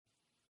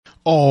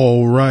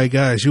All right,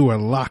 guys, you are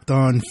Locked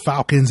On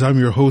Falcons. I'm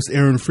your host,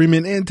 Aaron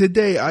Freeman, and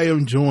today I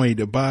am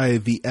joined by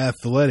the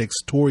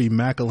Athletics' Tori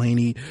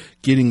McElhaney,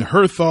 getting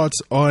her thoughts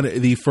on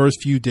the first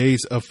few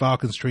days of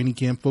Falcons training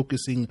camp,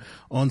 focusing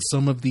on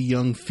some of the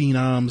young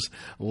phenoms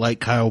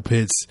like Kyle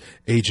Pitts,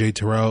 AJ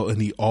Terrell,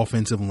 and the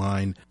offensive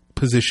line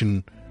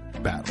position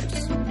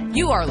battles.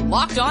 You are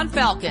Locked On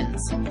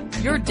Falcons,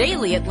 your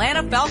daily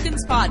Atlanta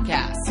Falcons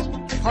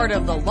podcast, part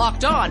of the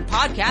Locked On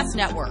Podcast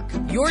Network,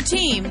 your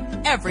team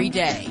every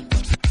day.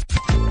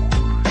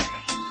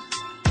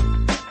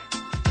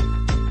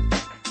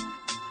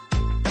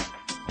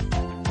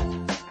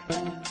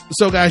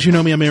 So, guys, you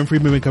know me. I'm Aaron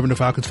Freeman. I've been covering the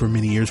Falcons for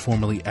many years,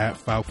 formerly at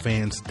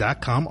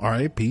FalcFans.com.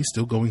 RIP,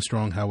 still going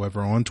strong,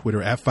 however, on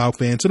Twitter at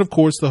FalcFans. And, of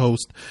course, the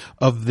host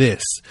of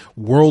this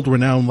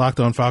world-renowned Locked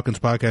On Falcons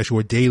podcast,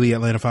 your daily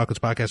Atlanta Falcons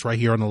podcast, right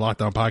here on the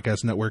Locked On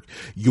Podcast Network,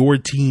 your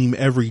team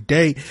every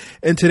day.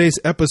 And today's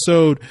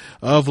episode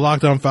of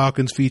Locked On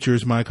Falcons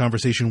features my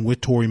conversation with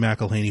Tori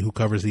McElhaney, who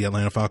covers the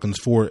Atlanta Falcons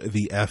for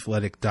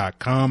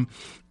TheAthletic.com.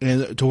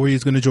 And Tori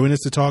is going to join us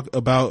to talk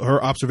about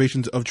her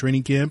observations of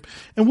training camp.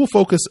 And we'll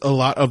focus a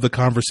lot of the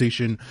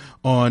conversation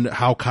on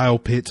how Kyle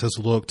Pitts has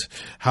looked,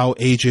 how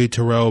AJ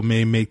Terrell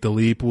may make the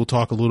leap. We'll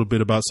talk a little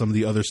bit about some of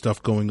the other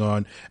stuff going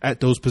on at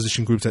those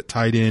position groups at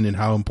tight end and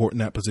how important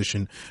that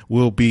position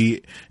will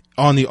be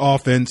on the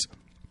offense.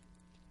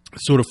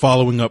 Sort of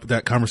following up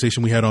that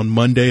conversation we had on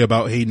Monday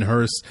about Hayden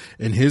Hurst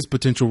and his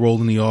potential role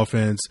in the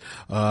offense.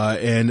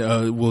 And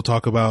we'll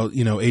talk about,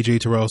 AJ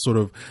Terrell sort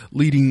of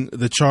leading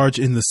the charge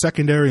in the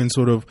secondary and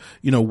sort of,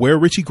 where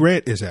Richie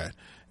Grant is at.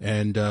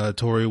 And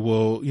Tori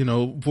will,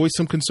 voice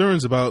some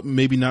concerns about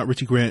maybe not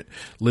Richie Grant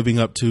living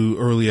up to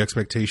early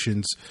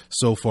expectations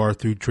so far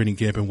through training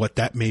camp and what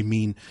that may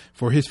mean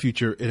for his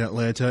future in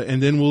Atlanta.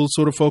 And then we'll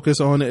sort of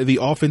focus on the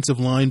offensive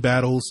line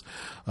battles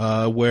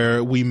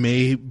where we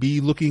may be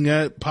looking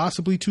at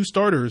possibly two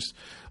starters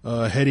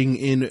heading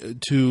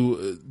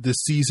into the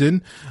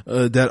season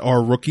that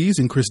are rookies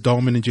in Chris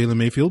Dahlman and Jalen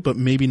Mayfield, but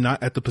maybe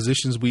not at the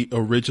positions we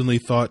originally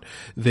thought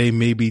they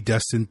may be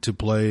destined to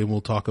play. And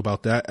we'll talk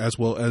about that, as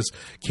well as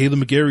Caleb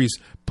McGarry's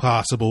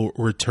possible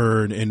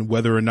return and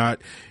whether or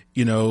not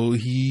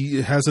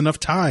he has enough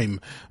time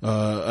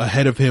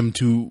ahead of him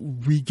to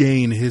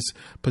regain his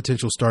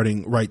potential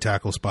starting right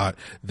tackle spot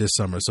this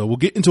summer. So we'll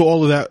get into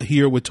all of that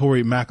here with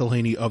Tori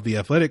McElhaney of The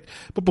Athletic.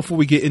 But before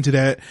we get into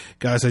that,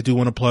 guys, I do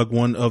want to plug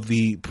one of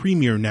the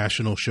premier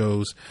national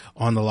shows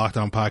on the Locked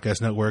On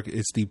Podcast Network.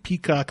 It's the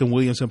Peacock and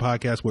Williamson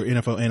podcast, where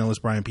NFL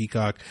analyst Brian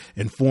Peacock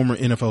and former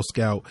NFL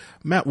scout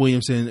Matt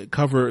Williamson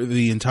cover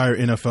the entire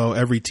NFL,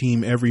 every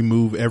team, every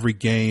move, every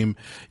game.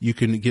 You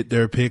can get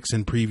their picks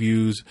and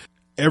previews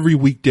every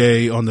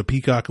weekday on the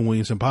Peacock and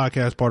Williamson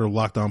podcast, part of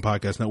Locked On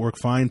Podcast Network.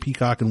 Find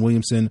Peacock and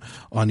Williamson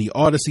on the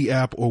Odyssey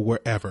app or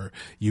wherever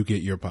you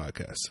get your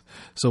podcasts.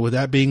 So with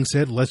that being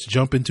said, let's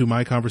jump into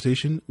my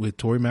conversation with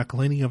Tori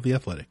McElhaney of The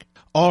Athletic.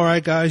 All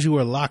right, guys, you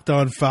are Locked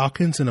On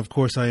Falcons, and of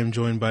course I am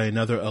joined by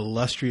another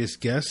illustrious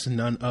guest,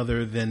 none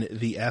other than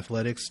The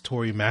Athletic's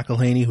Tori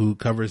McElhaney, who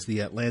covers the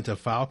Atlanta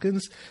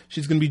Falcons.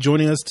 She's going to be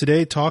joining us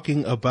today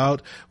talking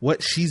about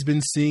what she's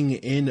been seeing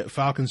in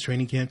Falcons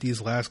training camp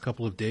these last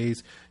couple of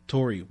days.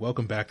 Tori,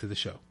 welcome back to the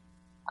show.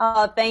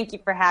 Oh, thank you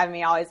for having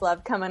me. I always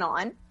love coming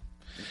on.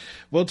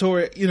 Well,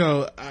 Tori,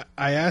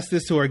 I asked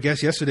this to our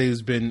guest yesterday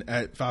who's been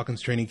at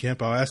Falcons training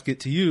camp. I'll ask it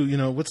to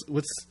you.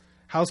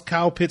 How's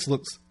Kyle Pitts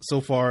looks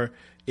so far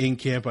in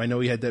camp? I know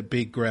he had that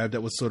big grab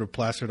that was sort of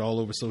plastered all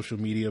over social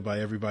media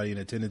by everybody in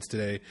attendance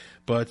today,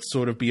 but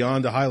sort of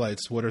beyond the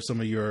highlights, what are some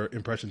of your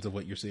impressions of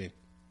what you're seeing?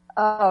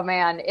 Oh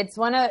man,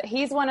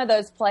 he's one of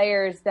those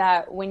players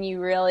that when you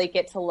really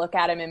get to look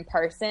at him in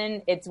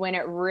person, it's when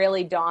it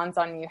really dawns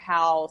on you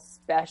how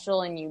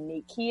special and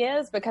unique he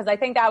is. Because I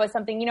think that was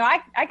something,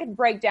 I could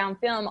break down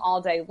film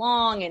all day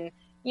long and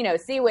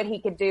see what he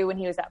could do when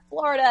he was at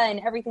Florida and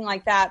everything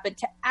like that. But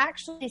to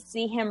actually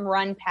see him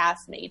run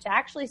past me, to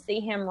actually see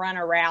him run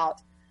a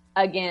route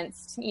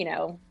against,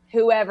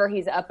 whoever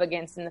he's up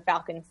against in the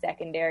Falcons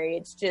secondary,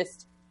 it's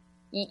just,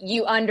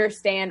 you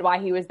understand why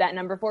he was that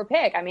number 4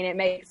 pick. I mean, it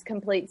makes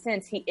complete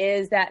sense. He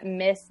is that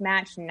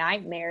mismatched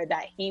nightmare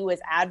that he was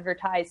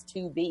advertised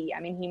to be. I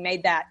mean, he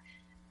made that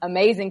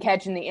amazing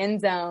catch in the end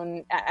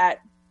zone at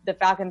the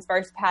Falcons'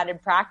 first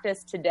padded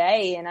practice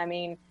today. And I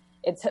mean,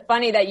 it's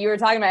funny that you were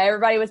talking about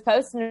everybody was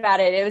posting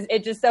about it.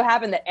 It just so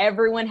happened that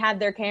everyone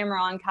had their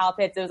camera on Kyle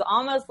Pitts. It was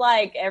almost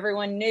like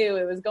everyone knew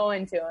it was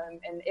going to him,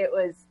 and it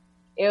was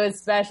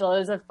special.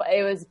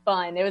 It was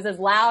fun. It was as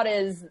loud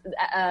as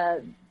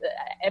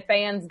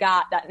fans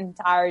got that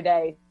entire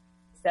day.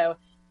 So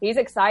he's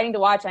exciting to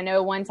watch. I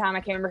know one time,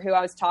 I can't remember who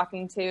I was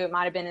talking to. It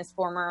might have been his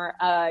former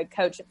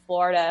coach at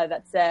Florida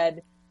that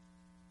said,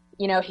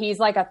 he's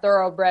like a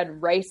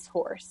thoroughbred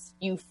racehorse.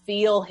 You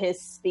feel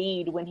his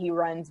speed when he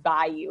runs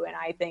by you. And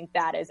I think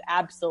that is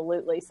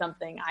absolutely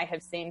something I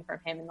have seen from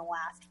him in the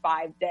last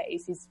 5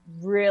 days. He's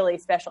really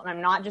special. And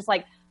I'm not just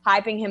like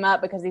hyping him up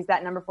because he's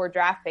that number 4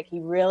 draft pick. He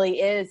really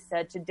is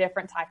such a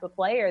different type of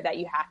player that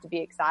you have to be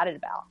excited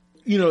about.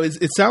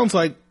 It sounds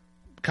like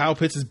Kyle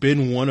Pitts has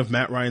been one of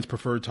Matt Ryan's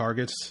preferred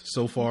targets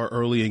so far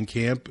early in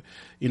camp.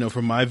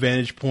 From my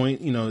vantage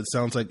point, it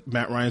sounds like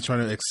Matt Ryan's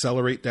trying to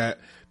accelerate that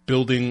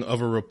building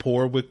of a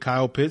rapport with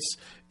Kyle Pitts,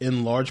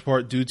 in large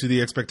part due to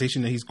the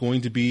expectation that he's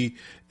going to be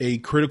a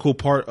critical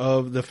part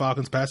of the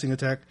Falcons passing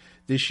attack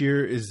this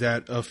year. Is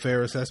that a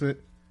fair assessment?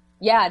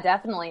 Yeah,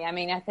 definitely. I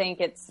mean, I think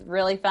it's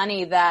really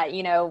funny that,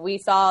 we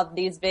saw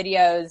these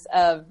videos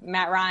of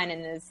Matt Ryan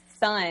and his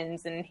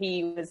sons, and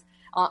he was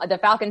the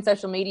Falcons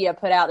social media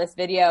put out this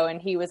video,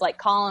 and he was like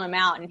calling them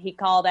out, and he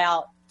called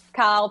out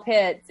Kyle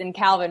Pitts and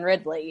Calvin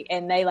Ridley,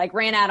 and they like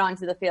ran out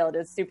onto the field. It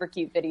was a super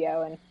cute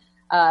video. And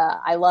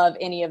I love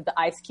any of the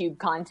Ice Cube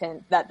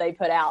content that they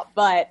put out.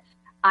 But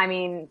I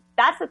mean,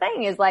 that's the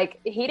thing is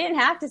like, he didn't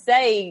have to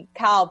say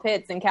Kyle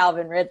Pitts and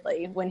Calvin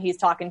Ridley when he's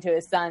talking to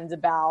his sons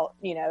about,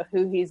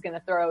 who he's going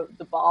to throw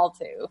the ball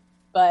to.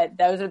 But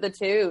those are the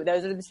two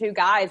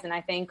guys. And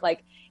I think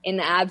like in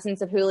the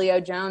absence of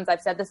Julio Jones,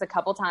 I've said this a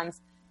couple times,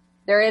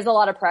 there is a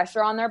lot of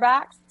pressure on their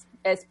backs.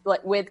 It's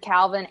with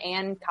Calvin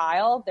and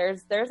Kyle,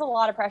 there's a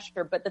lot of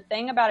pressure. But the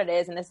thing about it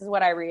is, and this is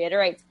what I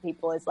reiterate to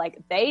people, is like,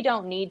 they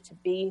don't need to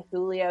be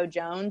Julio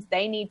Jones.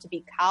 They need to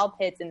be Kyle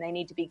Pitts, and they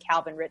need to be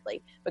Calvin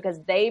Ridley, because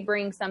they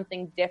bring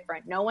something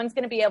different. No one's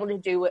going to be able to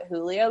do what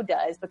Julio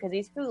does because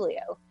he's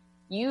Julio.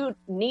 You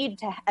need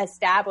to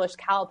establish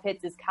Kyle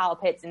Pitts as Kyle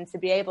Pitts, and to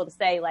be able to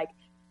say like,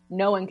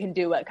 no one can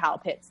do what Kyle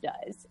Pitts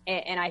does.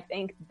 And I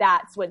think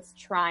that's what's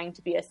trying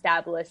to be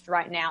established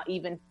right now,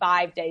 even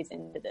 5 days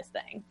into this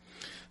thing.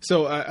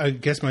 So I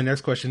guess my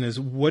next question is,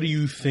 what do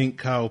you think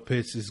Kyle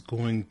Pitts is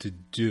going to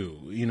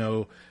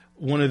do?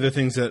 One of the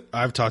things that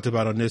I've talked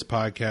about on this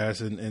podcast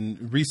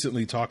and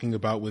recently talking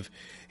about with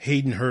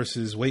Hayden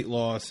Hurst's weight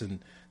loss and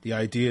the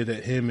idea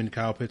that him and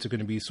Kyle Pitts are going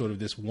to be sort of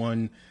this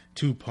 1-2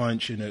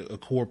 punch and a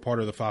core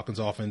part of the Falcons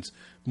offense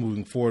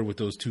moving forward with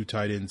those two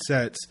tight end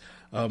sets.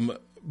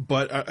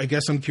 But I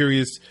guess I'm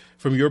curious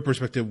from your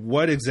perspective,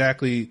 what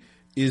exactly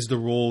is the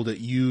role that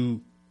you,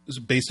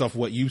 based off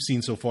what you've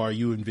seen so far,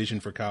 you envision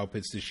for Kyle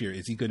Pitts this year?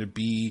 Is he going to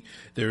be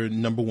their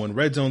number one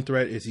red zone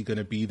threat? Is he going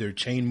to be their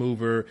chain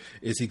mover?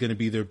 Is he going to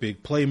be their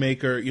big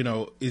playmaker?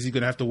 Is he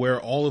going to have to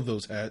wear all of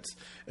those hats?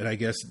 And I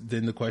guess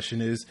then the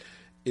question is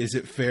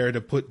it fair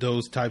to put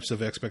those types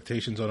of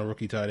expectations on a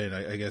rookie tight end?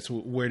 I guess,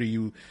 where do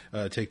you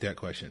take that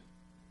question?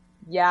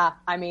 Yeah,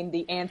 I mean,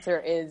 the answer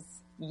is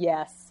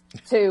yes.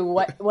 To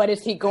what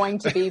is he going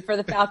to be for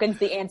the Falcons?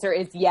 The answer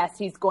is yes,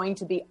 he's going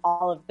to be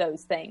all of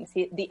those things.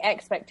 The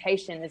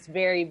expectation is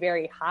very,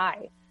 very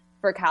high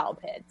for Kyle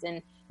Pitts.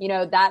 And,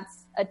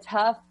 that's a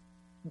tough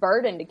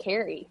burden to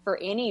carry for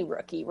any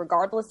rookie,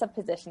 regardless of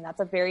position.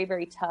 That's a very,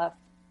 very tough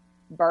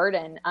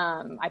burden.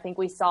 I think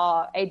we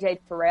saw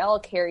A.J. Terrell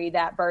carry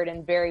that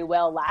burden very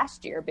well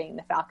last year, being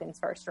the Falcons'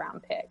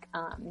 first-round pick.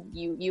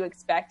 You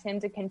expect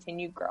him to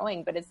continue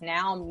growing, but it's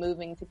now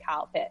moving to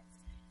Kyle Pitts.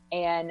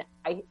 And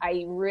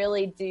I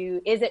really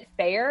do. Is it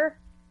fair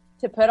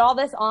to put all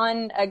this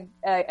on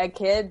a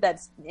kid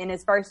that's in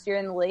his first year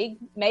in the league?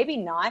 Maybe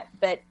not,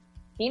 but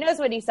he knows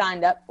what he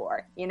signed up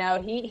for. He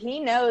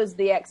knows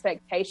the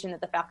expectation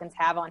that the Falcons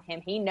have on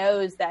him. He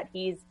knows that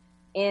he's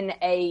in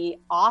a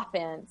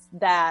offense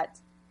that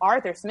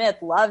Arthur Smith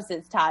loves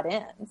his tight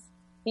ends.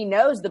 He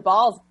knows that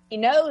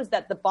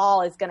the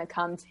ball is going to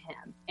come to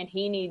him, and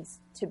he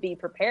needs to be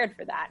prepared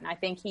for that. And I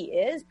think he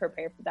is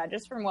prepared for that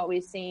just from what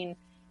we've seen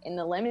in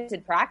the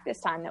limited practice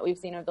time that we've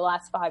seen over the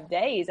last 5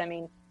 days. I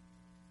mean,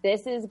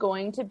 this is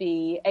going to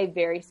be a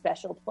very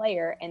special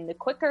player, and the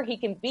quicker he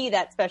can be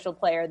that special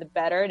player, the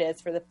better it is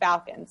for the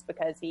Falcons,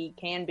 because he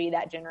can be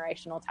that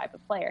generational type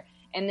of player.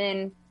 And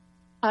then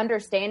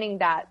understanding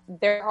that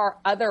there are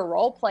other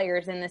role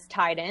players in this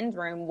tight end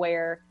room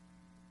where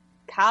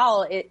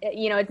Kyle,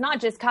 it's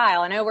not just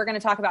Kyle. I know we're going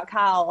to talk about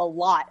Kyle a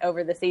lot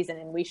over the season,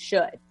 and we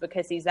should,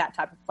 because he's that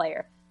type of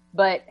player.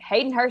 But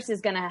Hayden Hurst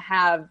is going to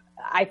have,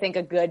 I think,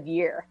 a good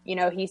year. He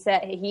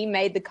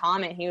made the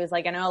comment. He was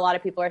like, I know a lot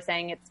of people are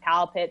saying it's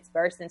Kyle Pitts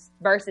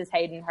versus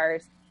Hayden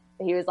Hurst.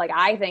 But he was like,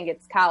 I think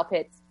it's Kyle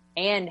Pitts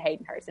and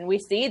Hayden Hurst. And we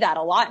see that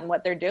a lot in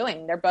what they're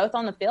doing. They're both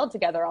on the field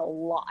together a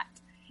lot.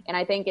 And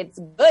I think it's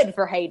good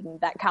for Hayden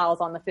that Kyle's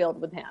on the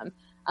field with him.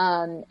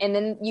 And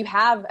then you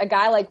have a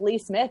guy like Lee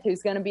Smith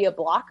who's going to be a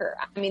blocker.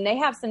 I mean, they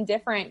have some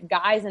different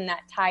guys in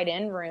that tight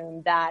end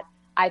room that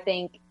I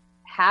think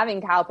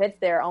having Kyle Pitts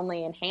there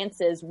only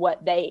enhances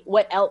what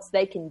else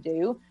they can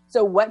do.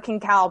 So what can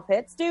Kyle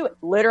Pitts do?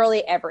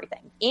 Literally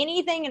everything.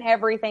 Anything and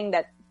everything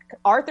that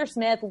Arthur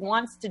Smith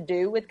wants to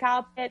do with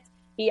Kyle Pitts,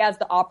 he has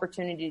the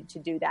opportunity to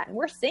do that. And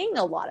we're seeing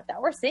a lot of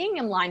that. We're seeing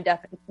him lined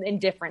up in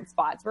different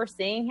spots. We're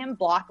seeing him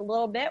block a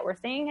little bit. We're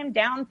seeing him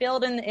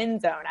downfield in the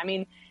end zone. I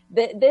mean,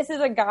 this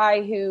is a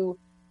guy who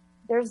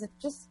there's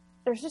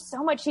just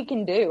so much he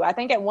can do. I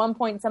think at one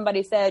point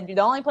somebody said, the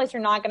only place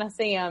you're not going to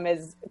see him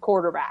is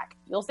quarterback.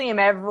 You'll see him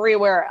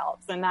everywhere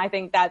else. And I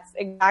think that's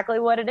exactly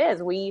what it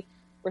is.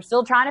 We're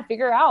still trying to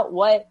figure out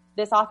what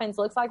this offense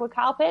looks like with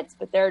Kyle Pitts,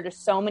 but there are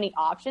just so many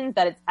options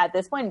that at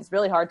this point, it's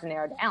really hard to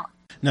narrow down.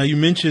 Now, you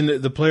mentioned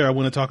the player I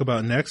want to talk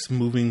about next,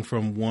 moving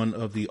from one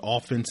of the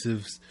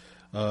offensive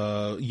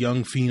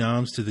young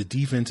phenoms to the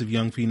defensive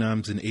young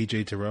phenoms in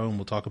A.J. Terrell, and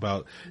we'll talk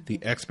about the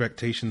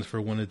expectations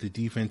for one of the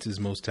defense's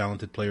most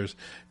talented players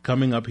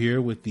coming up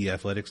here with the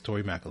Athletics'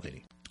 Tori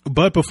McElhaney.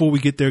 But before we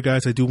get there,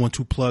 guys, I do want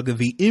to plug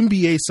the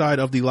NBA side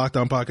of the Locked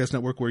On Podcast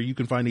Network, where you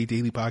can find a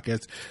daily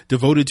podcast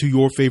devoted to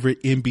your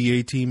favorite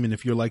NBA team. And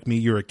if you're like me,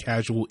 you're a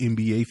casual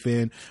NBA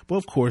fan. Well,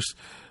 of course,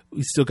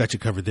 we still got you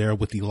covered there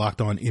with the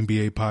Locked On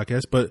NBA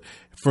podcast. But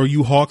for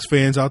you Hawks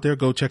fans out there,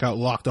 go check out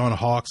Locked On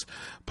Hawks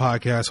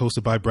podcast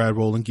hosted by Brad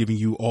Rowland, giving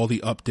you all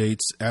the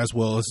updates as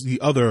well as the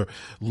other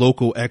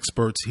local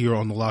experts here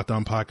on the Locked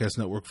On Podcast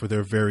Network for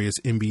their various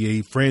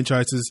NBA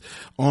franchises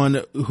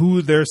on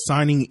who they're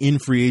signing in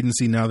free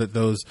agency now that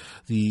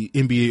the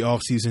NBA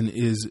offseason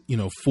is,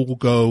 full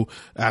go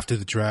after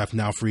the draft.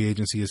 Now free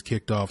agency is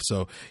kicked off.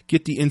 So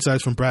get the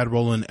insights from Brad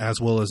Rowland as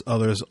well as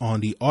others on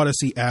the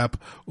Odyssey app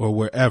or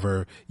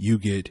wherever you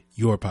get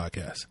your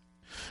podcast.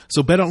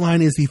 So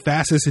BetOnline is the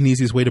fastest and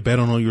easiest way to bet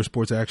on all your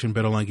sports action.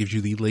 BetOnline gives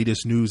you the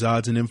latest news,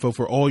 odds, and info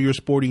for all your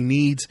sporting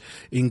needs,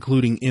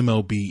 including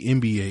MLB,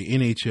 NBA,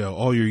 NHL,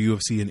 all your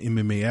UFC and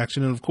MMA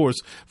action. And, of course,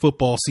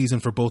 football season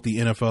for both the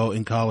NFL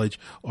and college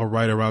are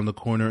right around the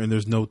corner, and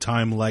there's no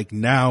time like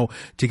now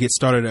to get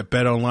started at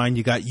BetOnline.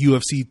 You got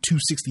UFC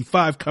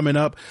 265 coming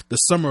up. The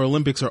Summer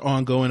Olympics are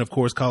ongoing. Of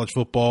course, college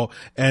football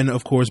and,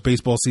 of course,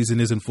 baseball season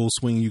is in full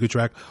swing. You can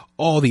track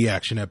all the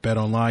action at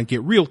BetOnline.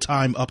 Get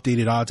real-time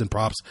updated odds and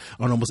props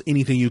on almost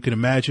anything you can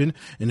imagine.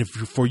 And if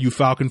for you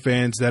Falcon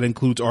fans, that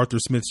includes Arthur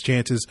Smith's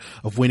chances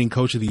of winning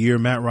Coach of the Year,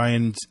 Matt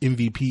Ryan's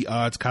MVP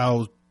odds,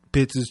 Kyle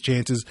Pitts'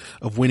 chances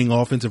of winning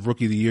Offensive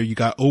Rookie of the Year. You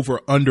got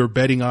over-under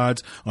betting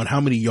odds on how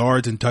many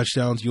yards and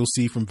touchdowns you'll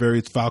see from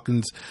various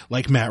Falcons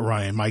like Matt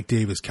Ryan, Mike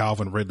Davis,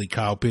 Calvin Ridley,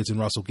 Kyle Pitts, and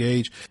Russell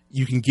Gage.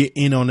 You can get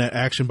in on that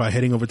action by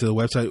heading over to the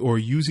website or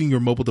using your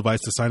mobile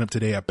device to sign up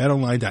today at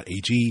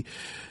betonline.ag.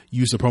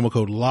 Use the promo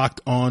code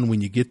Locked On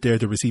when you get there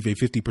to receive a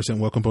 50%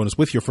 welcome bonus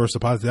with your first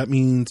deposit. That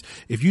means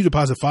if you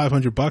deposit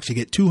 $500, you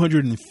get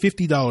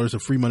 $250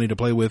 of free money to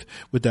play with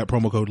that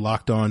promo code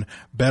Locked On.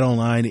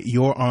 BetOnline,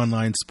 your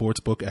online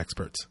sportsbook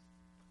experts.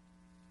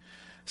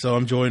 So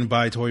I'm joined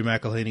by Tori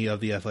McElhaney of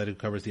The Athletic, who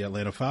covers the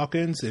Atlanta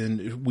Falcons.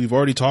 And we've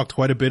already talked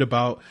quite a bit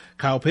about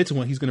Kyle Pitts and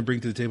what he's going to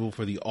bring to the table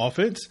for the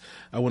offense.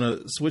 I want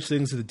to switch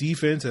things to the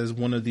defense as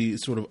one of the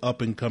sort of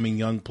up-and-coming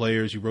young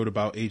players. You wrote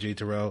about A.J.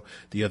 Terrell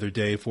the other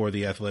day for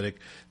The Athletic.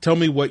 Tell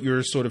me what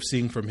you're sort of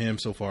seeing from him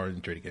so far in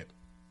the training camp.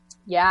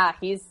 Yeah,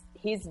 he's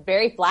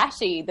very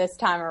flashy this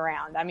time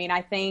around. I mean,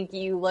 I think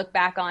you look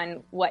back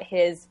on what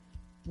his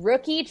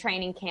rookie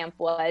training camp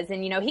was,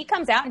 and he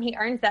comes out and he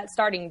earns that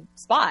starting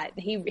spot.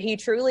 He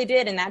truly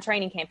did in that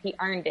training camp. He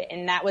earned it,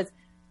 and that was,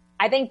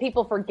 I think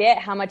people forget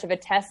how much of a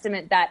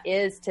testament that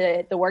is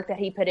to the work that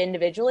he put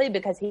individually,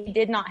 because he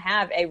did not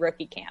have a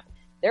rookie camp.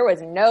 There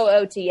was no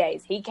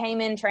OTAs. He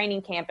came in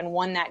training camp and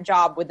won that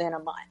job within a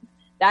month.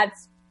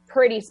 That's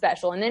pretty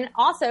special. And then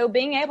also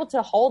being able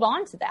to hold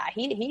on to that.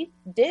 He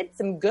did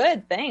some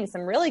good things,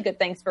 some really good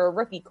things for a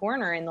rookie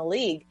corner in the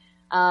league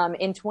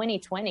in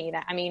 2020.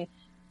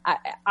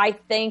 I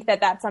think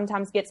that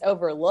sometimes gets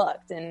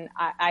overlooked. And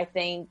I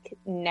think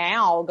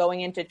now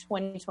going into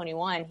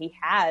 2021, he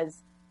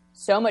has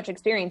so much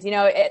experience.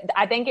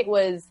 I think it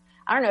was,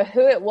 I don't know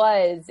who it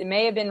was. It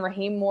may have been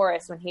Raheem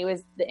Morris when he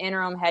was the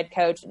interim head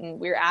coach.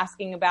 And we were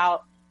asking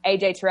about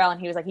A.J. Terrell,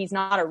 and he was like, he's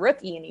not a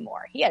rookie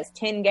anymore. He has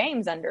 10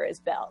 games under his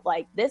belt.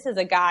 Like, this is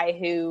a guy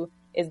who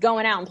is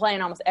going out and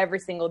playing almost every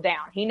single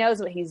down. He knows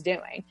what he's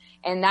doing.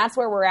 And that's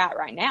where we're at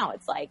right now.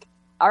 It's like,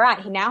 all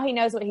right, now he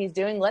knows what he's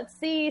doing. Let's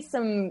see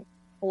some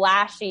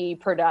flashy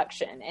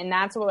production. And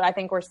that's what I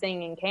think we're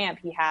seeing in camp.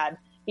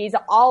 He's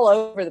all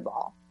over the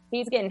ball.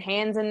 He's getting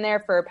hands in there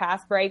for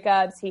pass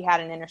breakups. He had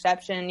an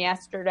interception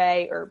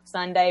yesterday or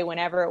Sunday,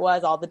 whenever it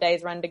was. All the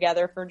days run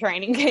together for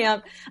training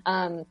camp.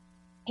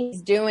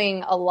 He's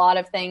doing a lot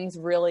of things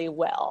really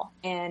well.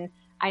 And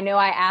I know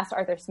I asked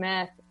Arthur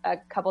Smith a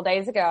couple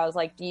days ago, I was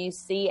like, do you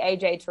see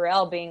A.J.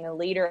 Terrell being the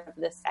leader of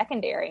the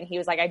secondary? And he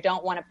was like, I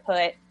don't want to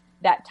put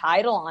that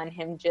title on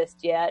him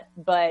just yet,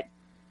 but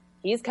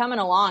he's coming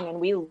along and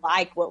we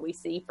like what we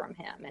see from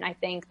him. And I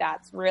think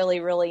that's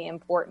really, really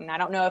important. I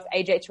don't know if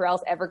A.J.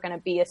 Terrell's ever going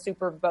to be a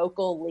super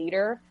vocal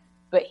leader,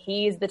 but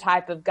he's the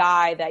type of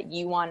guy that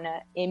you want to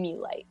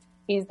emulate.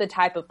 He's the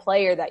type of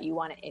player that you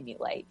want to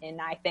emulate.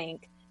 And I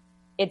think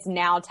it's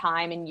now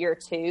time in year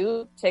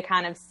 2 to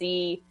kind of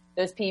see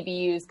those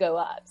PBUs go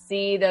up,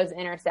 see those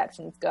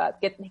interceptions go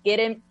up,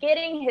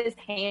 getting his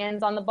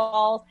hands on the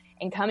ball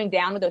and coming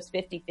down with those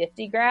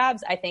 50-50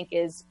 grabs, I think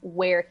is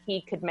where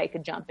he could make a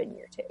jump in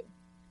year 2.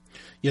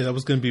 Yeah, that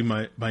was going to be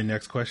my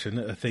next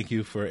question. Thank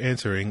you for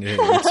answering in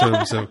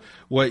terms of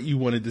what you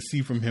wanted to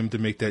see from him to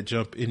make that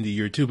jump into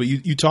year 2. But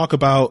you talk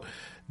about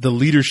the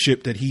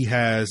leadership that he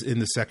has in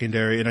the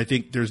secondary, and I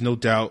think there's no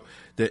doubt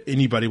that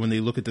anybody, when they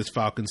look at this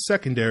Falcons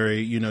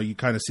secondary, you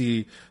kind of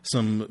see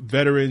some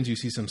veterans, you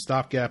see some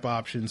stopgap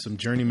options, some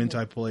journeyman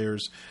type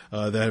players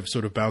that have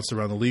sort of bounced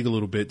around the league a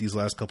little bit these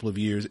last couple of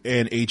years,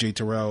 and A.J.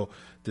 Terrell,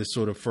 this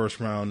sort of first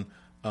round,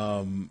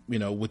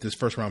 with this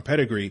first round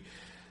pedigree.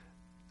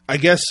 I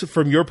guess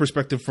from your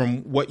perspective, from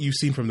what you've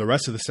seen from the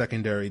rest of the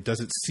secondary, does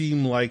it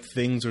seem like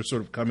things are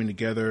sort of coming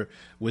together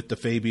with the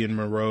Fabian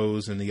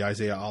Moreaus and the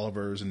Isaiah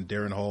Olivers and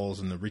Darren Halls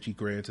and the Richie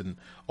Grant and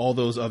all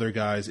those other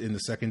guys in the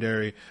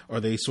secondary?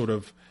 Are they sort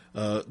of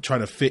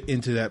trying to fit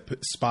into that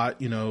spot,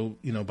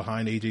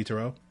 behind AJ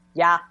Terrell?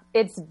 Yeah,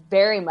 it's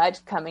very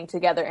much coming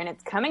together, and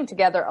it's coming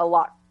together a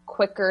lot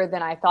quicker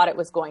than I thought it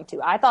was going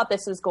to. I thought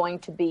this was going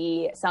to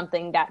be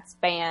something that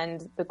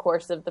spanned the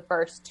course of the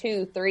first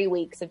 2-3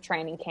 weeks of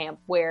training camp,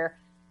 where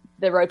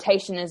the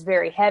rotation is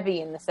very heavy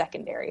in the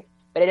secondary.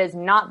 But it has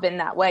not been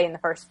that way in the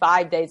first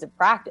 5 days of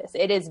practice.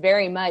 It is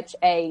very much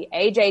a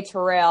AJ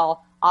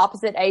Terrell.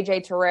 Opposite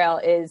AJ Terrell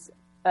is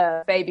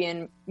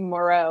Fabian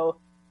Moreau.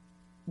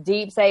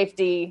 Deep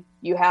safety,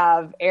 you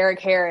have Eric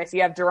Harris,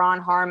 you have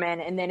Deron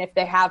Harmon, and then if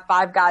they have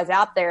 5 guys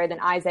out there,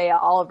 then Isaiah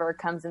Oliver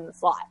comes in the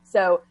slot.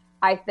 So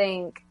I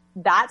think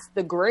that's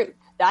the group.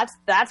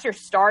 That's your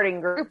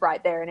starting group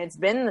right there, and it's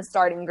been the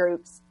starting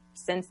groups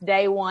since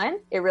day one.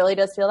 It really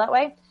does feel that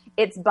way.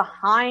 It's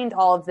behind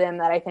all of them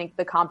that I think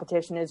the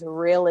competition is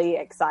really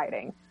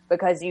exciting,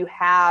 because you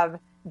have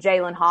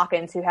Jalen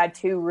Hawkins, who had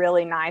 2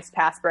 really nice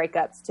pass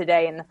breakups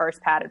today in the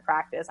first padded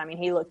practice. I mean,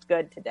 he looked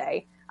good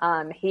today.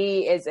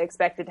 He is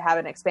expected to have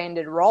an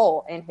expanded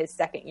role in his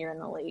second year in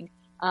the league.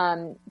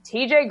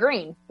 TJ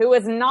Green, who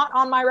was not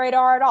on my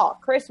radar at all.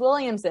 Chris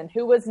Williamson,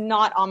 who was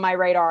not on my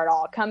radar at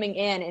all, coming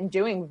in and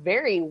doing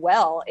very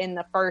well in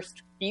the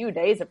first few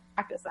days of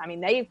practice. I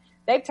mean,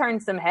 they've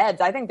turned some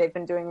heads. I think they've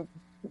been doing,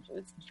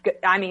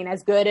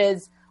 as good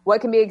as what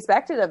can be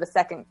expected of a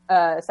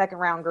second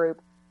round group,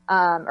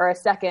 or a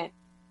second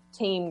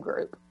team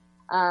group.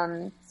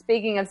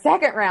 Speaking of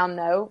second round,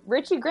 though,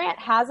 Richie Grant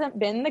hasn't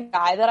been the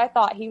guy that I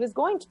thought he was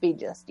going to be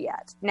just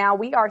yet. Now,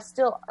 we are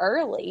still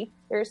early.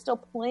 There's still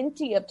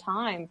plenty of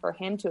time for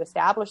him to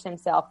establish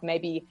himself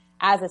maybe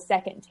as a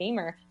second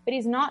teamer, but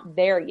he's not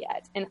there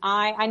yet. And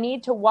I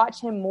need to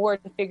watch him more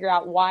to figure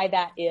out why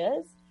that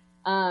is.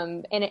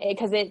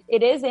 Because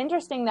it is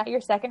interesting that your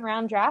second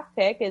round draft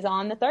pick is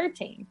on the third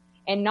team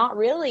and not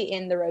really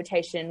in the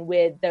rotation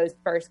with those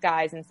first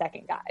guys and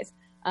second guys.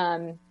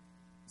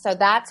 So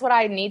that's what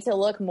I need to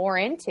look more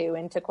into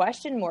and to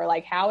question more,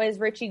 like, how is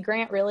Richie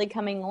Grant really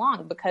coming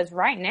along? Because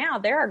right now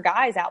there are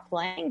guys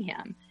outplaying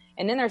him.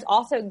 And then there's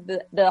also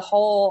the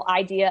whole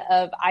idea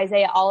of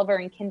Isaiah Oliver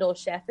and Kendall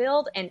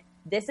Sheffield. And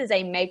this is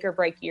a make or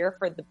break year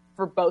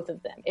for both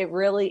of them. It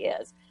really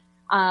is.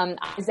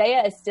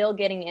 Isaiah is still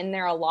getting in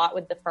there a lot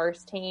with the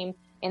first team.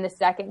 In the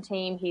second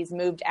team, he's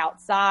moved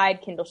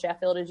outside. Kendall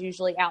Sheffield is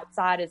usually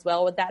outside as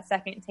well with that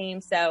second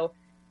team. So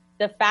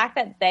the fact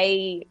that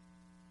they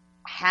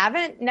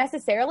haven't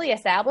necessarily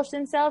established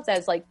themselves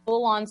as like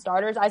full-on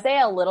starters.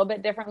 Isaiah a little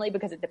bit differently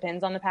because it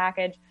depends on the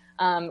package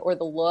or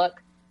the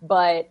look,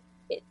 but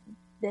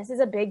this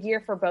is a big year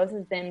for both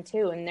of them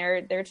too, and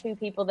they're 2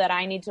 people that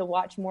I need to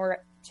watch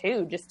more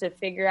too, just to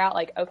figure out,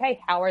 like,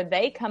 okay, how are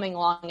they coming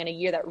along in a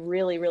year that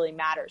really, really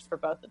matters for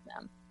both of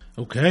them.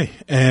 Okay,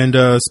 and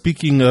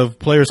speaking of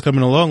players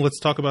coming along, let's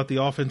talk about the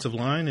offensive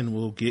line, and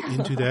we'll get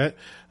into that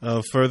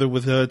further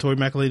with Tori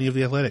McElhaney of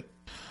The Athletic.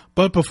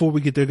 But before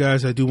we get there,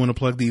 guys, I do want to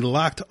plug the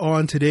Locked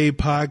On Today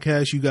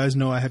podcast. You guys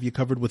know I have you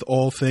covered with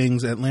all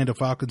things Atlanta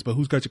Falcons, but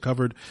who's got you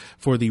covered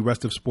for the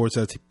rest of sports?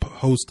 That's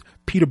host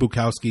Peter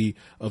Bukowski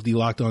of the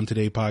Locked On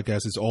Today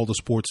podcast. It's all the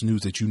sports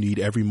news that you need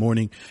every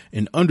morning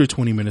in under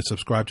 20 minutes.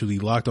 Subscribe to the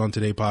Locked On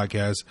Today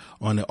podcast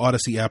on the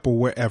Odyssey app or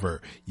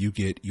wherever you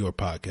get your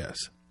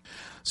podcasts.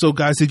 So,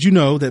 guys, did you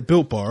know that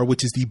Built Bar,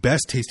 which is the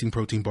best tasting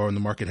protein bar on the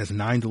market, has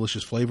 9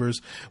 delicious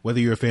flavors? Whether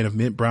you're a fan of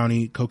mint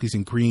brownie, cookies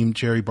and cream,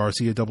 cherry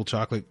barcia, double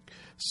chocolate,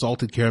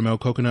 salted caramel,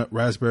 coconut,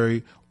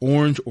 raspberry,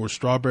 orange, or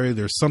strawberry,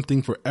 there's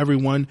something for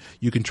everyone.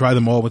 You can try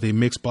them all with a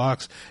mixed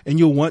box, and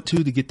you'll want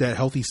to get that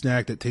healthy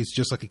snack that tastes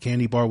just like a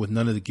candy bar with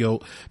none of the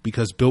guilt,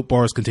 because Built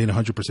Bars contain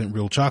 100%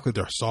 real chocolate.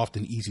 They're soft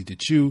and easy to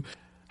chew.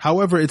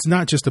 However, it's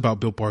not just about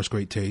Built Bar's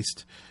great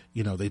taste.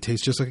 You know, they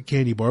taste just like a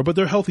candy bar, but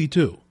they're healthy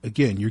too.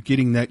 Again, you're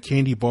getting that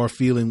candy bar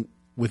feeling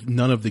with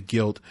none of the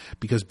guilt,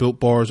 because Built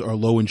Bars are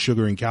low in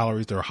sugar and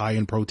calories. They're high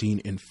in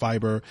protein and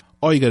fiber.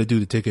 All you got to do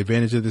to take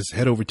advantage of this,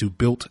 head over to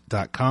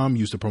Built.com,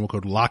 use the promo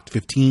code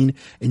LOCKED15,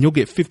 and you'll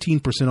get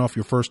 15% off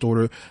your first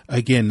order.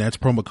 Again, that's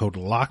promo code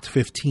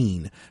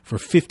LOCKED15 for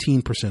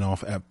 15%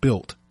 off at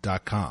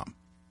Built.com.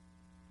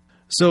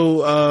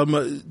 So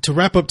to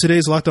wrap up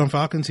today's Locked On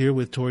Falcons here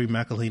with Tori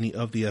McElhaney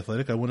of The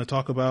Athletic, I want to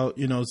talk about,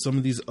 some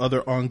of these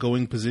other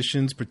ongoing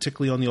positions,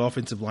 particularly on the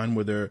offensive line,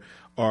 where there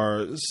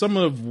are some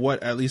of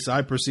what at least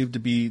I perceive to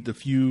be the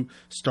few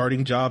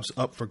starting jobs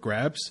up for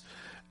grabs.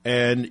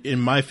 And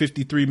in my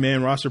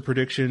 53-man roster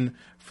prediction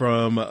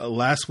from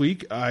last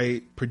week,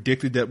 I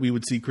predicted that we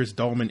would see Chris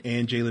Dahlman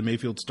and Jalen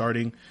Mayfield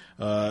starting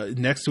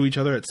next to each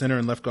other at center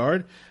and left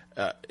guard.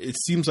 It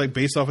seems like,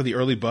 based off of the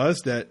early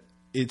buzz, that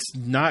it's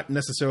not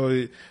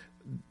necessarily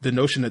the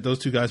notion that those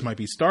 2 guys might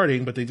be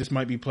starting, but they just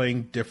might be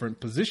playing different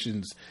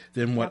positions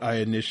than what I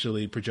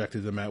initially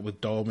projected them at,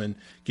 with Dahlman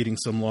getting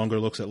some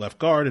longer looks at left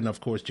guard, and of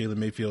course Jalen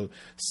Mayfield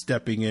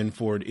stepping in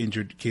for an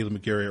injured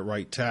Caleb McGarry at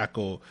right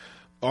tackle.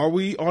 are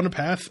we on a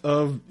path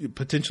of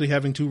potentially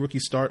having 2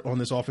 rookies start on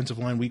this offensive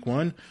line week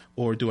 1,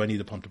 or do I need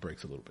to pump the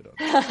brakes a little bit on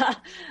that?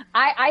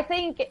 I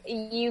think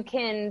you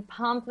can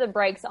pump the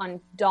brakes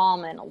on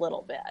Dahlman a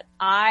little bit.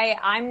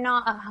 I'm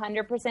not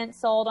 100%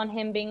 sold on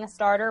him being a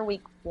starter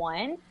week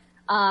 1.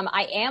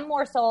 I am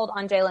more sold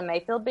on Jalen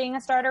Mayfield being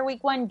a starter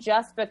week 1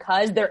 just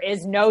because there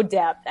is no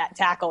depth at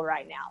tackle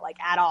right now, like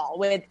at all.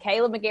 With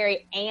Caleb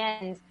McGarry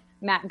and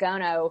Matt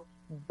Gono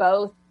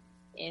both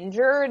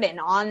injured and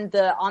on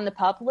the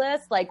PUP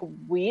list, like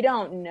we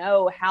don't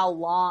know how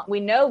long. We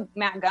know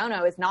Matt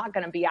Gono is not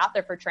going to be out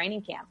there for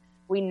training camp.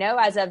 We know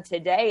as of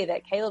today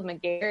that Caleb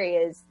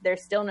McGarry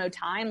there's still no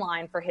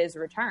timeline for his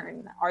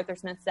return. Arthur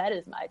Smith said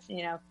as much.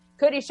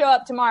 Could he show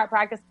up tomorrow at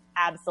practice?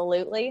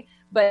 Absolutely.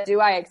 But do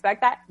I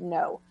expect that?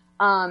 No.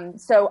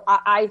 So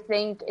I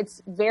think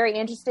it's very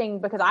interesting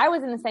because I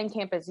was in the same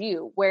camp as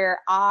you where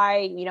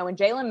when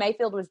Jalen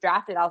Mayfield was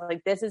drafted, I was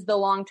like, this is the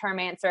long-term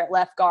answer at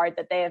left guard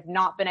that they have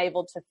not been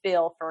able to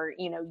fill for,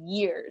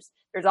 years.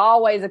 There's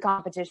always a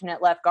competition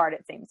at left guard,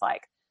 it seems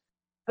like.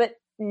 But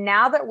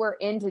now that we're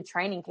into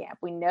training camp,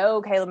 we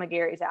know Caleb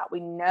McGarry's out.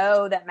 We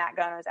know that Matt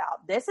Gono's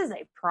out. This is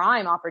a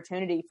prime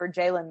opportunity for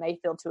Jalen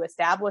Mayfield to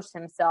establish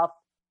himself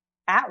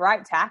at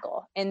right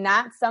tackle. And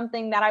that's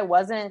something that I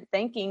wasn't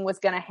thinking was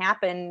going to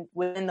happen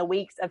within the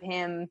weeks of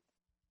him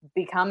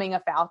becoming a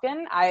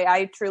Falcon.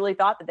 I truly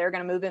thought that they're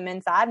going to move him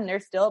inside, and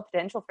there's still a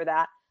potential for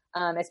that,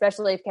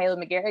 especially if Caleb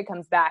McGarry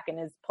comes back and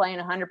is playing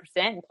 100%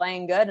 and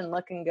playing good and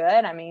looking good.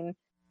 I mean,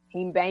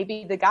 he may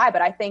be the guy,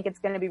 but I think it's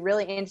going to be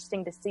really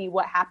interesting to see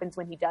what happens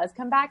when he does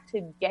come back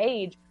to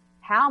gauge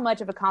how much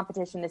of a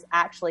competition this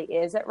actually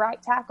is at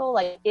right tackle.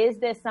 Like, is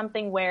this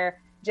something where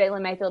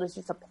Jalen Mayfield is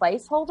just a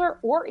placeholder,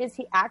 or is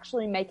he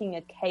actually making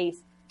a case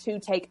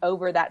to take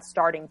over that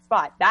starting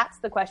spot? That's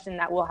the question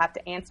that we'll have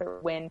to answer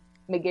when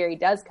McGarry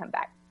does come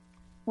back.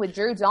 With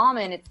Drew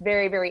Dahlman, it's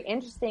very, very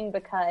interesting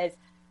because,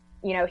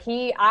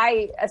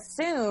 I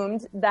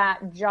assumed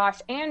that Josh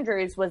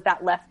Andrews was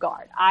that left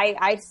guard. I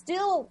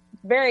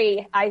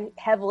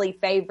heavily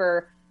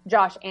favor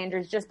Josh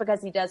Andrews just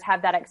because he does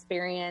have that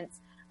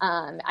experience.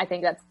 I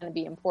think that's going to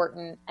be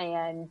important.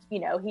 And, he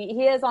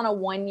is on a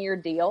 1-year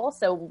deal.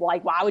 So, why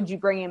would you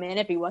bring him in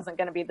if he wasn't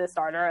going to be the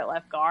starter at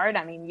left guard?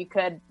 I mean, you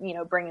could,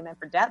 bring him in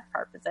for depth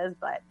purposes,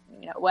 but,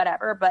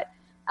 whatever. But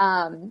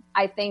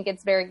I think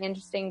it's very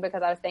interesting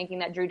because I was thinking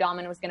that Drew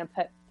Dahlman was going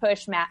to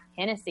push Matt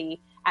Hennessy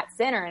at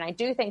center. And I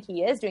do think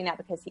he is doing that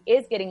because he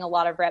is getting a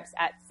lot of reps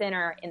at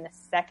center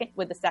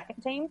with the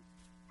second team.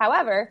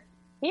 However,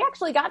 he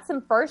actually got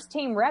some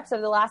first-team reps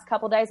over the last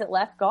couple days at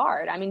left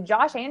guard. I mean,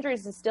 Josh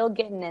Andrews is still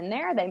getting in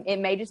there. It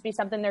may just be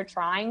something they're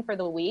trying for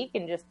the week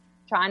and just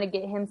trying to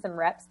get him some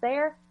reps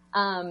there.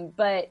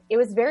 But it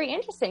was very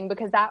interesting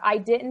because I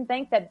didn't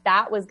think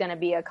that was going to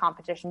be a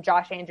competition,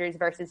 Josh Andrews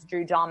versus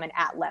Drew Dahlman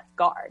at left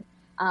guard.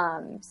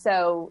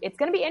 So it's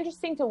going to be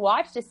interesting to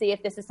watch to see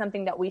if this is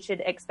something that we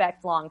should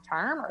expect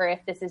long-term or if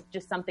this is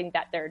just something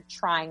that they're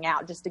trying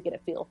out just to get a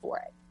feel for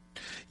it.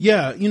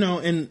 Yeah,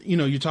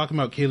 you're talking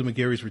about Caleb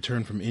McGarry's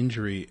return from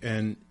injury,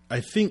 and I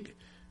think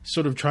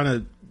sort of trying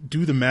to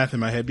do the math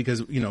in my head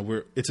because,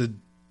 it's a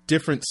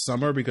different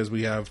summer because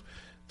we have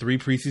 3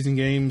 preseason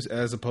games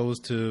as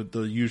opposed to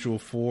the usual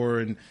 4,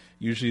 and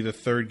usually the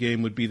third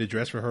game would be the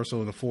dress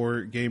rehearsal in the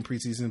 4-game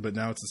preseason, but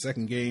now it's the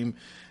second game.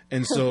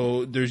 And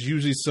so there's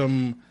usually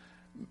some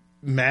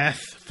math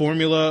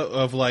formula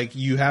of like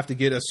you have to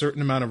get a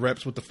certain amount of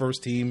reps with the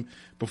first team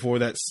before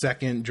that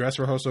second dress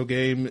rehearsal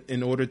game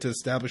in order to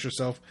establish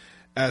yourself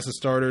as a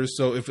starter.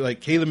 So if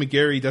like Caleb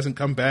McGarry doesn't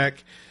come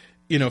back,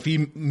 if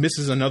he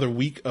misses another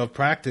week of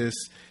practice,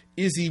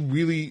 is he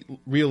really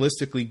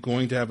realistically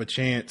going to have a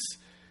chance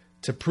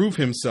to prove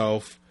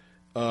himself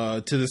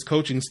to this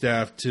coaching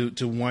staff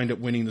to wind up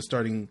winning the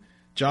starting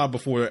job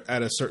before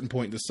at a certain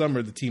point in the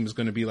summer the team is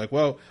going to be like,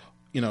 well,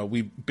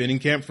 we've been in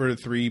camp for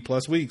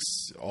 3+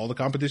 weeks. All the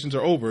competitions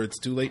are over. It's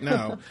too late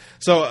now.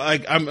 So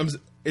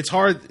it's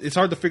hard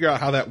to figure out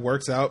how that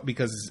works out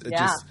because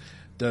just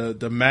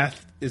the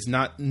math is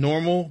not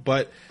normal.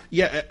 But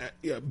yeah,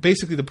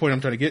 basically the point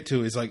I'm trying to get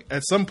to is like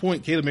at some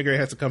point Caleb McGarry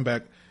has to come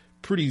back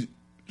pretty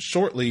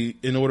shortly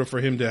in order for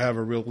him to have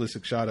a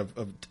realistic shot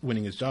of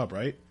winning his job,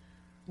 right?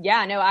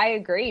 Yeah, no, I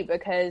agree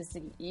because,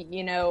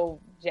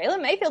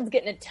 Jalen Mayfield's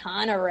getting a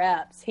ton of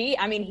reps. He's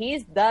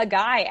the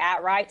guy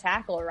at right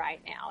tackle right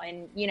now.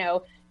 And,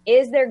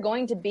 is there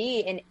going to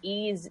be an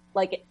ease,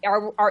 like,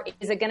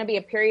 is it going to be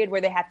a period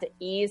where they have to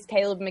ease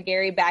Caleb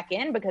McGarry back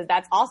in? Because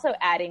that's also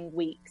adding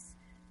weeks.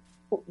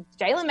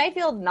 Jalen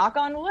Mayfield, knock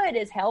on wood,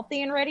 is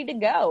healthy and ready to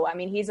go. I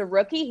mean, he's a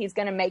rookie. He's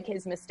going to make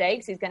his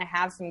mistakes. He's going to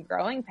have some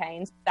growing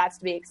pains. That's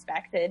to be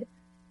expected.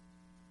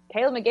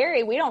 Caleb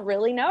McGarry, we don't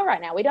really know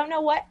right now. We don't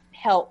know what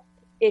health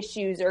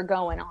issues are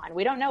going on.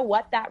 We don't know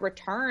what that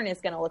return is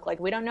going to look like.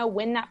 We don't know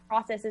when that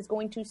process is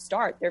going to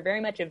start. They're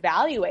very much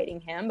evaluating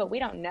him, but we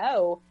don't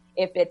know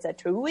if it's a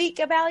 2-week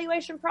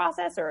evaluation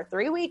process or a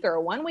 3-week or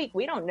a 1 week.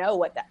 We don't know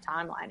what that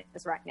timeline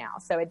is right now.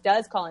 So it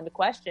does call into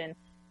question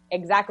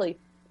exactly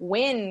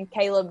when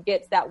Caleb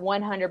gets that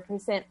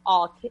 100%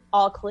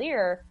 all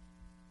clear.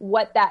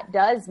 what that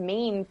does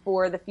mean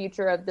for the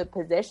future of the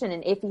position,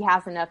 and if he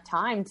has enough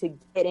time to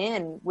get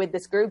in with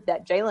this group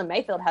that Jalen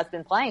Mayfield has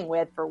been playing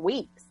with for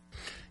weeks.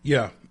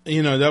 Yeah,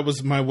 that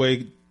was my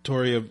way,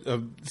 Tori,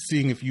 of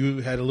seeing if you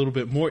had a little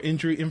bit more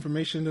injury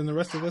information than the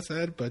rest of us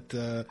had. But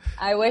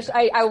I wish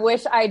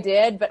I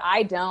did, but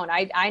I don't.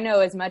 I know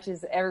as much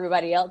as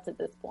everybody else at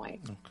this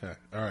point. Okay,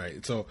 all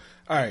right. So,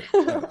 all right,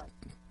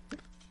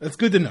 that's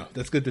good to know.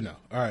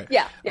 All right,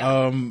 yeah.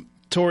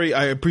 Tori,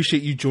 I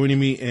appreciate you joining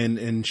me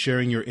and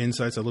sharing your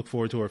insights. I look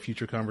forward to our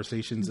future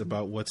conversations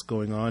about what's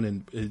going on,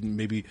 and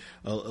maybe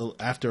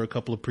after a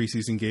couple of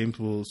preseason games,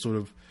 we'll sort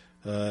of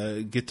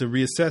get to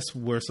reassess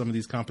where some of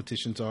these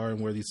competitions are and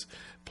where these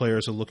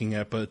players are looking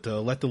at. But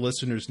let the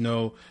listeners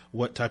know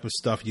what type of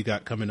stuff you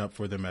got coming up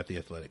for them at The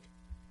Athletic.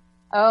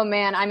 Oh,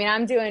 man. I mean,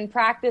 I'm doing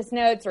practice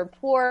notes,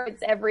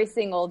 reports every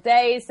single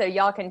day, so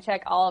y'all can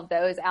check all of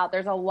those out.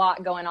 There's a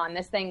lot going on.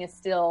 This thing is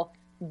still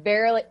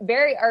very,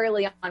 very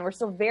early on. We're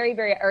still very,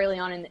 very early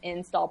on in the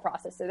install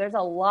process. So there's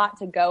a lot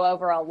to go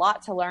over, a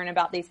lot to learn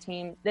about this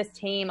team,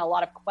 a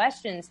lot of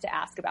questions to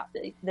ask about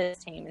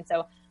this team. And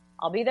so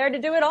I'll be there to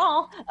do it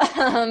all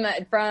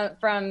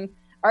from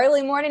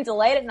early morning to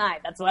late at night.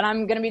 That's what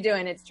I'm going to be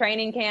doing. It's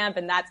training camp,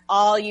 and that's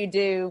all you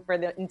do for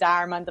the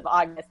entire month of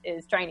August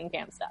is training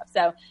camp stuff.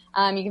 So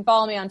you can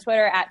follow me on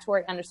Twitter at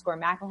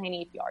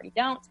Tori_McElhaney if you already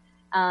don't.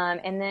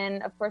 And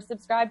then, of course,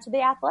 subscribe to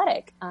The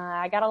Athletic.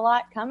 I got a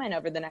lot coming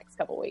over the next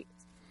couple weeks.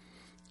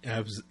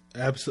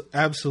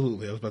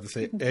 Absolutely. I was about to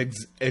say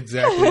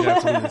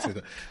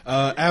exactly.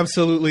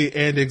 Absolutely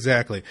and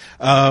exactly.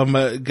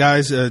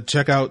 Guys,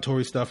 check out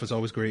Tori's stuff. It's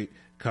always great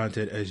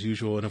content as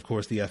usual. And of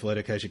course, The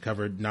Athletic has you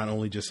covered not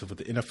only just with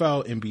the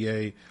NFL,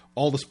 NBA,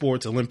 all the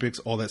sports, Olympics,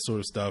 all that sort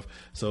of stuff.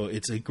 So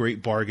it's a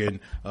great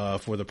bargain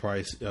for the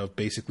price of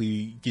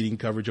basically getting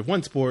coverage of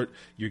one sport.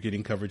 You're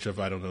getting coverage of,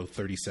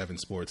 37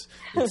 sports,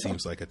 it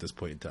seems like at this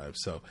point in time.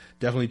 So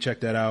definitely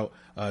check that out.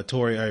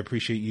 Tori, I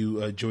appreciate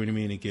you joining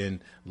me. And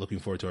again, looking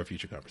forward to our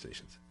future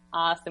conversations.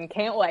 Awesome.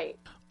 Can't wait.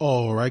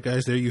 All right,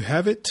 guys, there you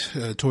have it.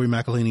 Tori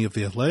McElhaney of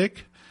The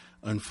Athletic.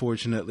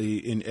 Unfortunately,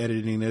 in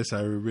editing this,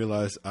 I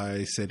realized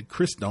I said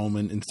Chris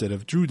Dolman instead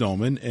of Drew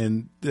Dolman,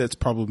 and that's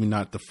probably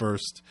not the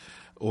first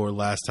or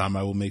last time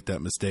I will make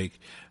that mistake.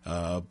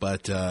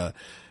 But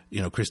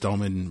Chris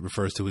Dolman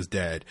refers to his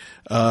dad.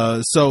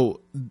 So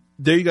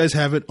there you guys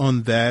have it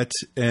on that.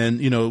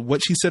 And,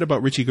 what she said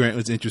about Richie Grant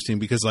was interesting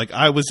because,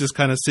 I was just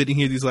kind of sitting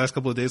here these last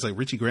couple of days,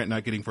 Richie Grant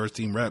not getting first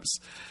team reps.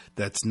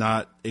 That's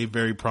not a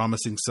very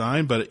promising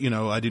sign, but,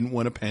 I didn't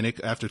want to panic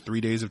after 3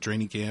 days of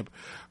training camp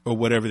or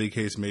whatever the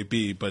case may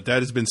be. But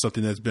that has been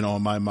something that's been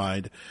on my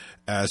mind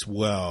as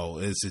well.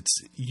 It's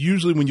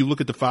usually when you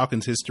look at the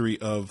Falcons' history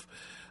of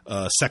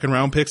second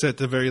round picks at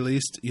the very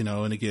least,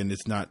 and again,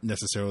 it's not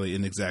necessarily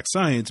an exact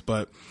science,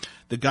 but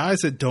the guys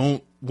that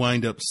don't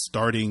wind up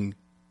starting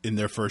in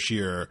their first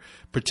year,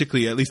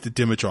 particularly at least the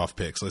Dimitroff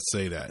picks, let's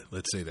say that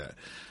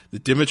the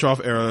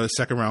Dimitroff era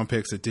second round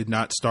picks that did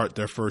not start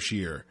their first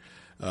year,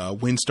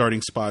 win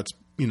starting spots,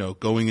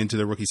 going into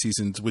their rookie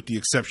seasons, with the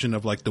exception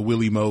of the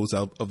Willie Moes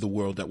of the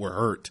world that were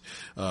hurt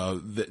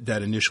that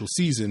initial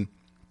season.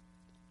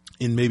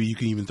 And maybe you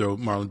can even throw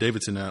Marlon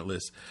Davidson in that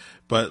list.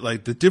 But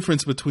the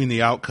difference between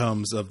the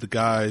outcomes of the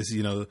guys,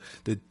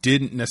 that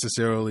didn't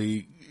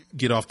necessarily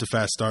get off to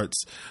fast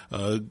starts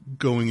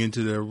going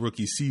into their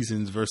rookie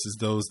seasons versus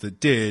those that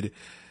did,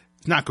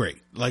 not great.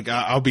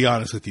 I'll be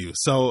honest with you.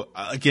 So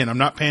again, I'm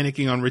not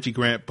panicking on Richie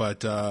Grant,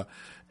 but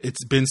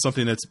it's been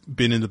something that's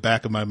been in the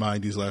back of my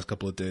mind these last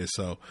couple of days.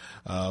 So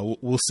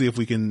we'll see if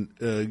we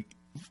can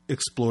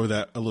explore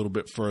that a little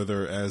bit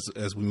further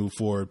as we move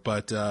forward.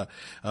 But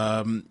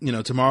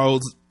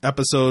tomorrow's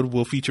episode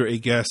will feature a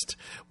guest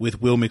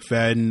with Will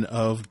McFadden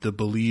of the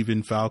Believe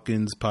in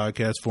Falcons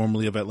podcast,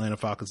 formerly of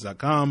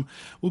AtlantaFalcons.com.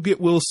 We'll get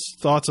Will's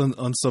thoughts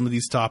on some of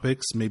these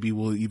topics. Maybe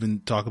we'll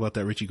even talk about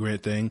that Richie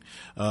Grant thing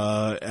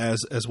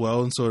as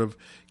well, and sort of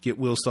get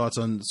Will's thoughts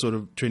on sort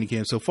of training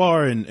camp so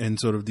far and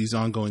sort of these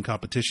ongoing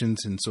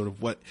competitions and sort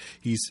of what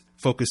he's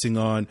focusing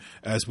on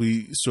as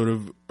we sort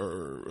of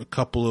are a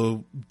couple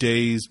of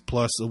days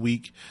plus a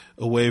week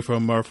away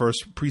from our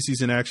first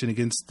preseason action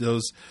against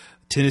those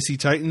Tennessee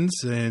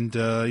Titans. And,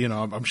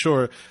 I'm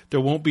sure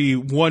there won't be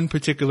one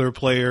particular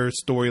player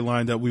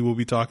storyline that we will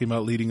be talking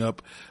about leading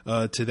up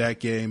to that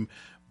game.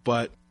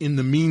 But in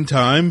the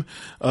meantime,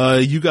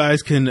 you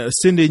guys can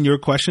send in your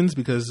questions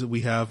because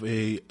we have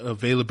a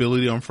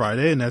availability on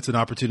Friday, and that's an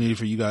opportunity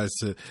for you guys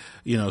to,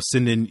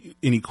 send in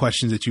any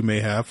questions that you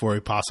may have for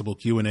a possible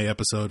Q&A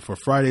episode for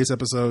Friday's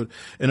episode.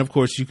 And of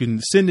course, you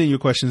can send in your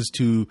questions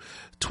to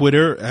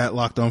Twitter at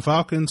Locked On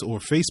Falcons or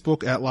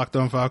Facebook at Locked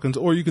On Falcons,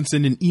 or you can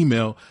send an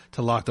email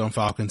to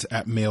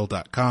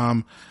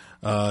lockedonfalcons@mail.com.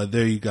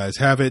 there you guys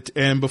have it.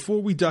 And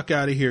before we duck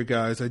out of here,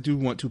 guys, I do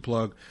want to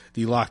plug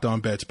the Locked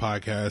On Bets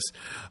podcast.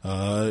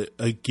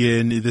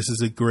 Again, this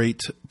is a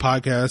great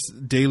podcast,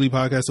 daily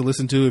podcast to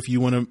listen to if you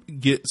want to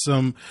get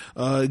some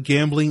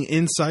gambling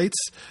insights,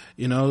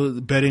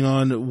 betting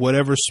on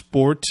whatever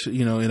sport,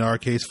 in our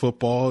case,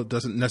 football. It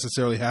doesn't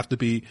necessarily have to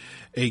be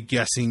a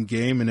guessing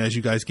game. And as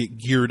you guys get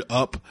geared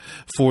up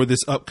for this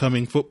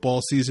upcoming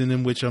football season,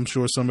 in which I'm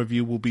sure some of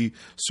you will be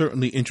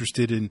certainly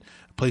interested in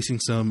placing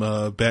some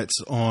bets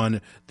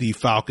on the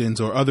Falcons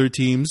or other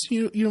teams,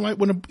 you might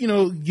want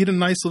to, get a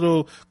nice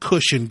little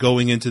cushion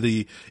going into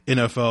the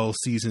NFL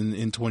season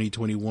in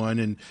 2021.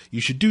 And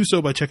you should do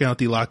so by checking out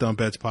the Locked On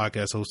Bets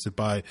podcast hosted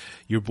by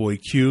your boy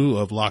Q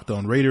of Locked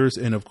On Raiders.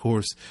 And of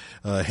course,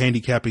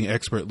 handicapping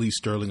expert Lee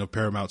Sterling of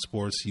Paramount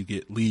Sports. You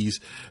get Lee's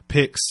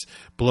picks,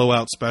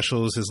 blowout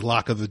specials, his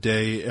lock of the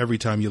day every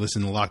time you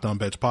listen to Locked On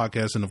Bets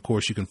podcast. And of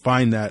course, you can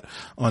find that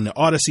on the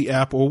Odyssey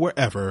app or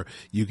wherever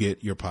you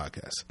get your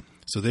podcasts.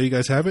 So there you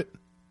guys have it.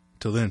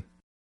 Till then.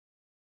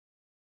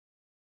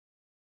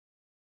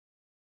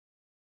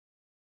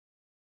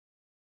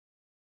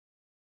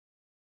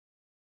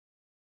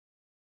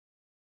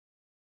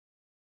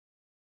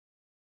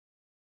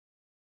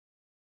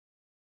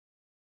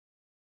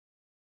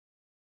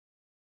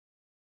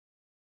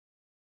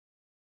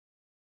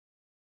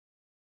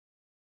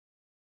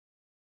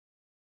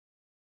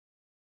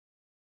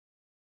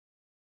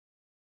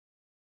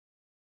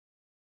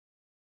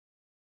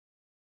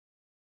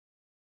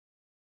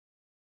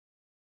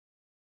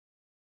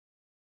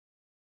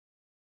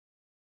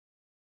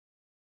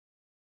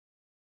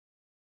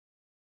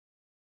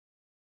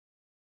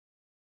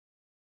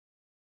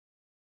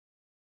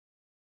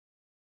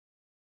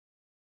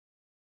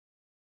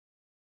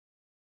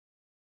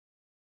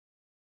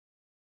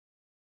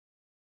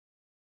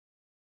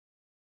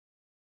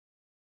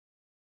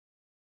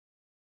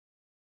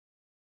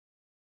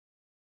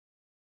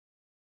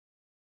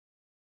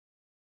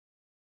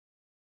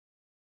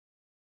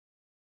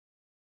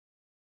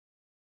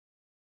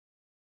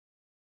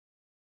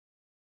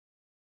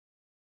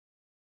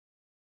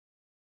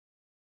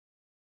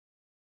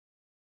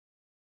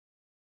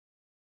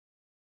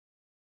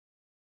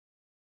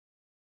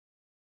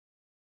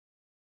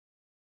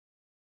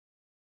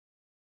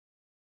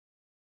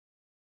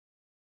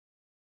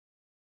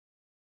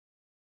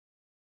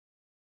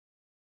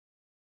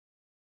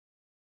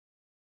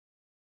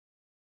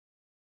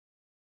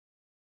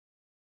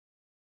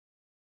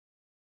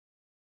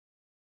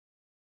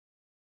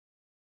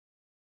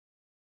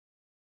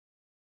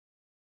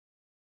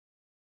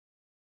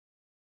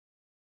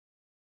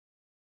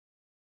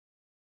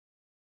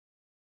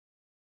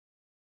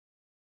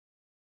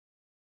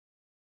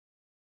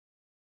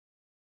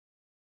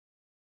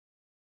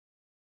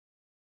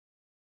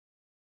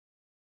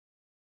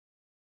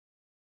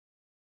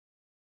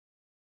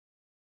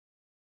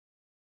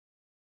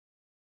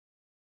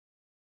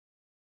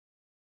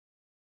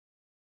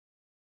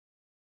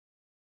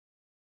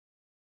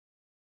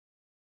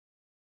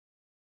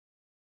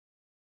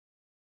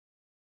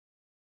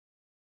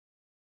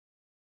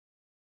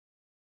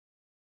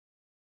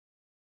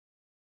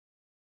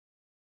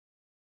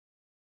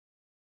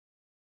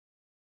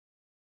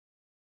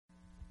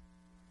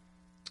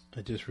 I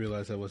just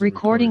realized I wasn't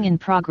recording in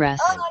progress.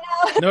 Oh,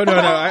 no. No.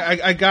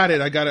 I got it.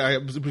 I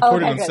was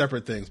recording on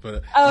separate things,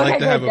 but I like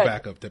to have a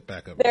backup.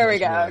 There we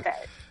go. Okay.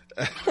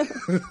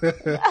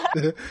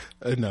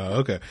 No.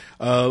 Okay.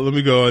 Let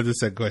me go on to the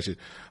second question.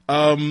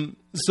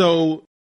 So